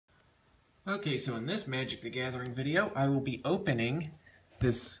Okay, so in this Magic the Gathering video, I will be opening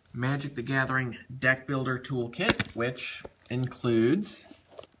this Magic the Gathering Deck Builder Toolkit, which includes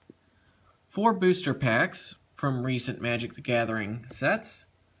 4 booster packs from recent Magic the Gathering sets,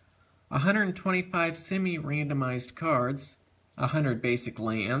 125 semi-randomized cards, 100 basic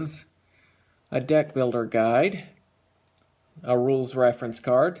lands, a deck builder guide, a rules reference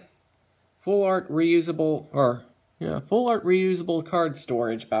card, full art reusable card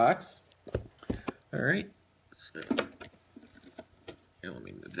storage box. Alright, so let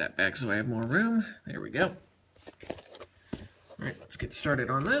me move that back so I have more room. There we go. Alright, let's get started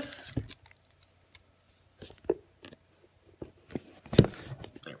on this.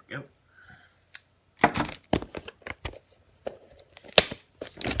 There we go.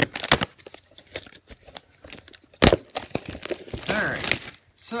 Alright,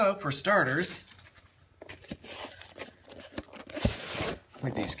 so for starters,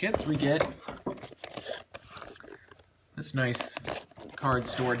 with these kits we get this nice card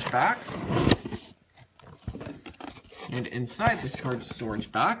storage box, and inside this card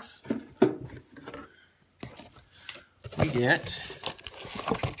storage box we get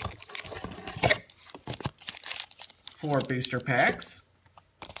 4 booster packs,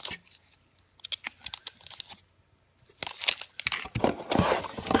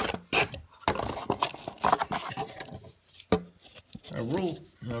 a little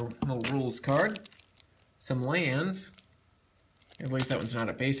rules card, some lands. At least that one's not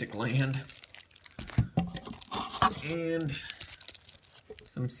a basic land. And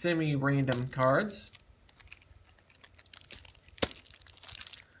some semi-random cards.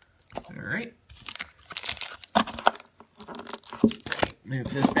 Alright.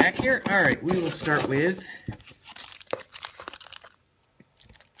 Move this back here. Alright, we will start with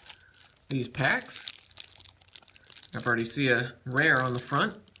these packs. I've already see a rare on the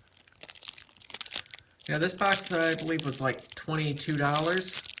front. Yeah, this box I believe was like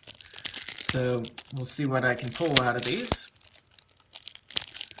 $22, so we'll see what I can pull out of these.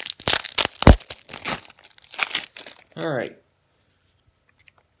 Alright.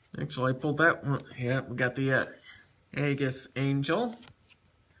 Actually, I pulled that one. Yeah, we got the Aegis Angel,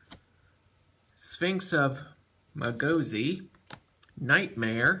 Sphinx of Magozi,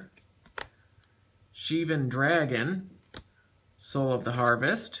 Nightmare, Shivan Dragon, Soul of the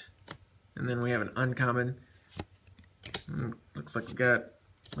Harvest, and then we have an uncommon. Looks like we got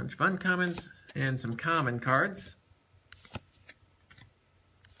a bunch of uncommons and some common cards.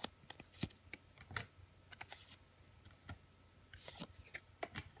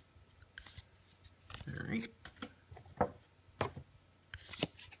 Alright.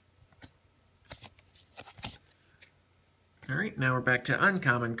 Alright, now we're back to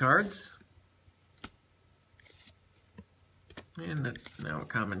uncommon cards. And now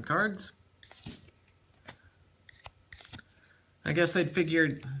common cards. I guess I'd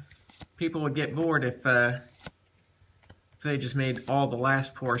figured people would get bored if they just made all the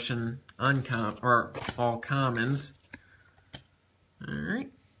last portion or all commons.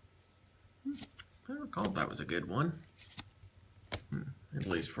 Alright. I recall that was a good one. At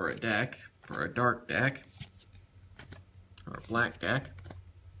least for a deck, for a dark deck, or a black deck.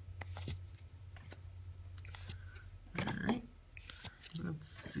 Alright.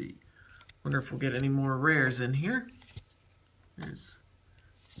 Let's see. Wonder if we'll get any more rares in here. There's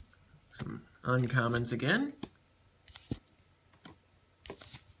some uncommons again.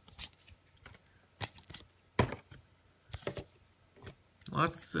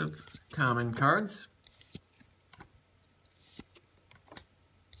 Lots of common cards.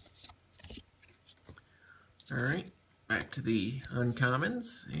 Alright, back to the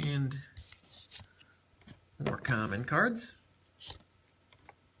uncommons and more common cards.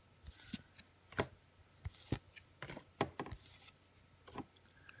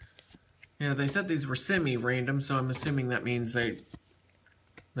 Yeah, they said these were semi-random, so I'm assuming that means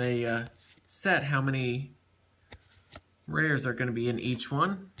they set how many rares are going to be in each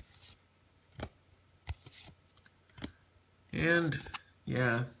one. And,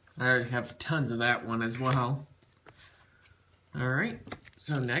 yeah, I already have tons of that one as well. Alright,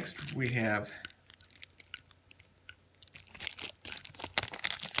 so next we have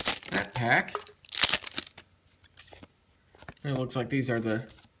that pack. It looks like these are the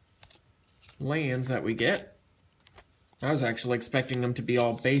lands that we get. I was actually expecting them to be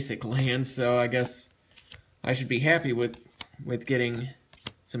all basic lands, so I guess I should be happy with getting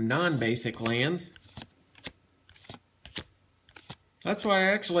some non-basic lands. That's why I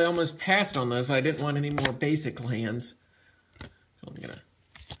actually almost passed on this. I didn't want any more basic lands. So I'm gonna...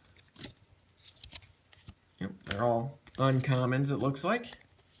 Yep, they're all uncommons, it looks like.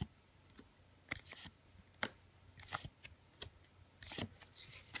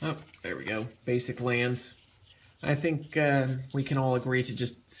 Oh, there we go. Basic lands. I think we can all agree to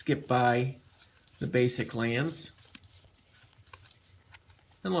just skip by the basic lands.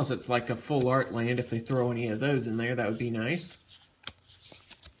 Unless it's like a full art land, if they throw any of those in there, that would be nice.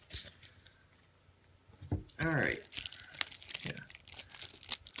 Alright. Yeah.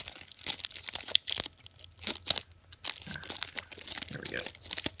 There we go.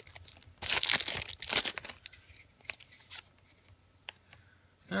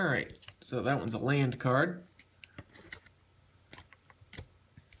 Alright, so that one's a land card.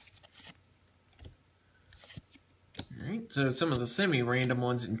 Alright, so some of the semi-random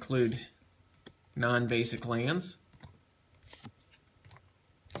ones include non-basic lands.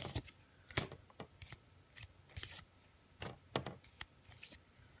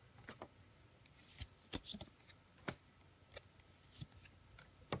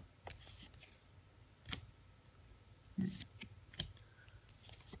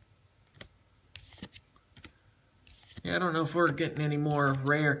 Yeah, I don't know if we're getting any more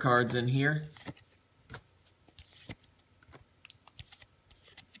rare cards in here.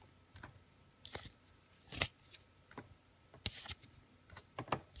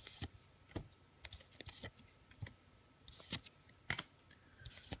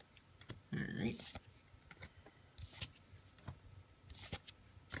 Alright.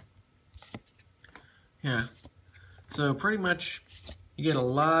 Yeah, so pretty much you get a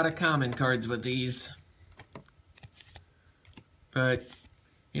lot of common cards with these. But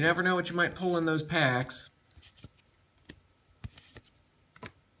you never know what you might pull in those packs.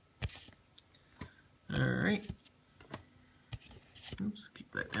 Alright. Oops,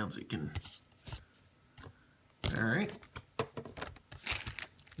 keep that down so you can... Alright.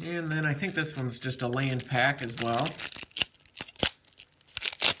 And then I think this one's just a land pack as well.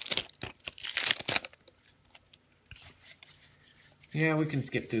 Yeah, we can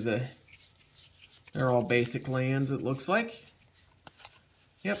skip through the... They're all basic lands, it looks like.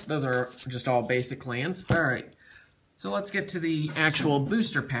 Yep, those are just all basic lands. Alright, so let's get to the actual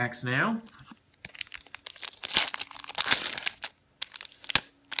booster packs now.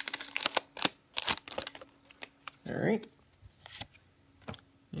 Alright.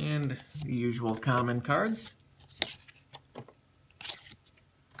 And the usual common cards.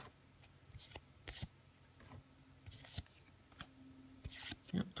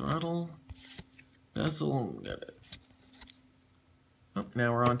 Yep, throttle, vessel, got it. Oh,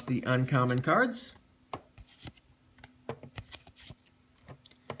 now we're on to the uncommon cards.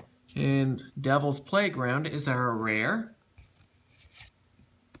 And Devil's Playground is our rare.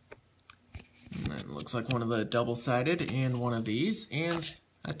 And that looks like one of the double-sided and one of these, and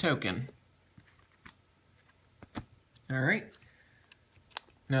a token. Alright.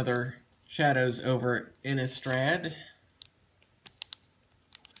 Another Shadows over Innistrad,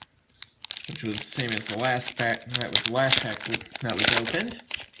 which was the same as the last pack. That was the last pack that was opened.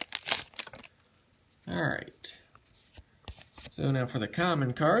 Alright. So now for the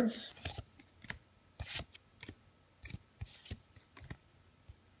common cards.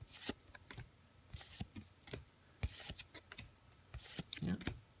 Yep.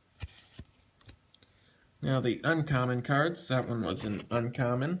 Now the uncommon cards. That one was an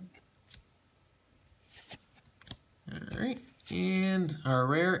uncommon. Alright. And our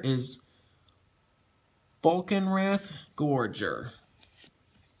rare is Falconwrath Gorger.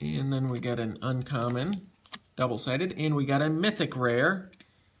 And then we got an uncommon, double-sided, and we got a mythic rare,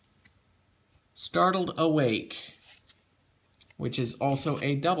 Startled Awake, which is also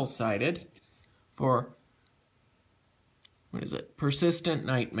a double-sided for, what is it, Persistent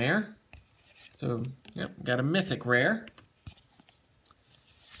Nightmare. So, yep, got a mythic rare,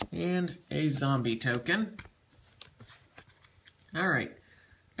 and a zombie token. Alright,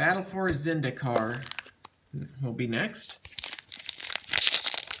 Battle for Zendikar will be next.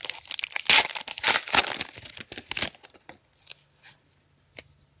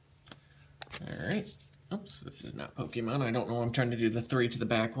 Alright. Oops, this is not Pokemon. I don't know. I'm trying to do the 3 to the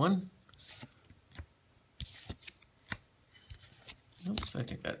back one. Oops, I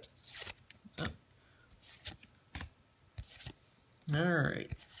think that... Oh.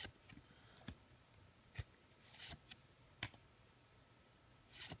 Alright.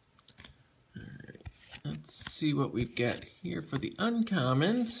 Let's see what we've got here for the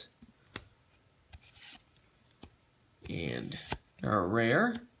uncommons. And our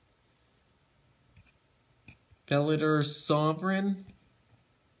rare, Felidar Sovereign,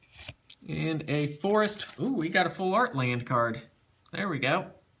 and a forest. Ooh, we got a full art land card. There we go.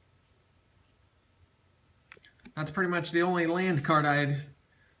 That's pretty much the only land card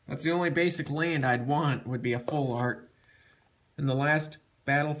that's the only basic land I'd want, would be a full art. And the last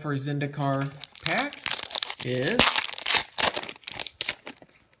Battle for Zendikar pack is,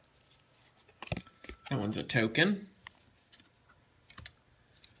 that one's a token.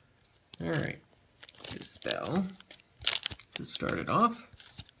 Alright, dispel to start it off.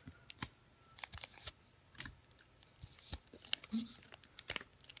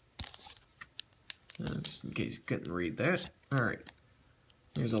 Just in case you couldn't read that. Alright,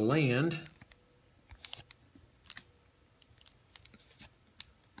 there's a land.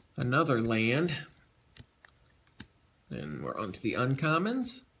 Another land. Then we're on to the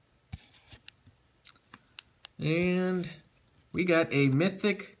uncommons. And we got a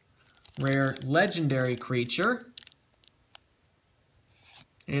mythic rare legendary creature.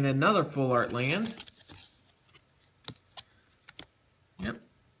 And another full art land. Yep.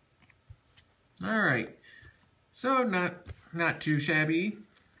 Alright. So not too shabby.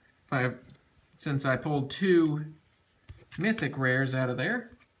 Since I pulled 2 mythic rares out of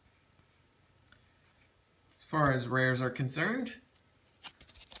there. As far as rares are concerned,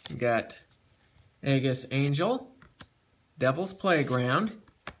 we got Aegis Angel, Devil's Playground,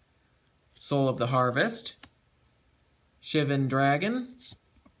 Soul of the Harvest, Shivan Dragon,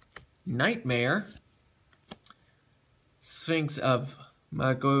 Nightmare, Sphinx of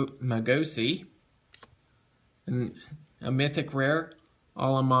Magosi, and a mythic rare,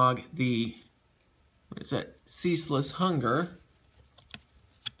 Alamog the, what is that, Ceaseless Hunger.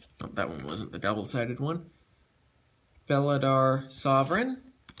 Oh, that one wasn't the double-sided one. Felidar Sovereign,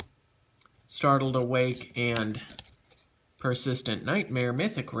 Startled Awake and Persistent Nightmare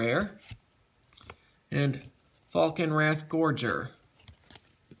mythic rare, and Falconwrath Gorger.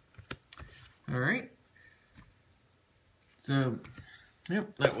 Alright. So,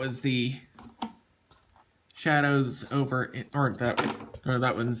 yep, that was the Shadows over,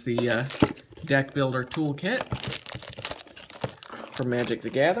 that one's the Deck Builder Toolkit for Magic the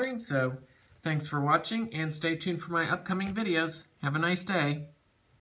Gathering. So, thanks for watching, and stay tuned for my upcoming videos. Have a nice day.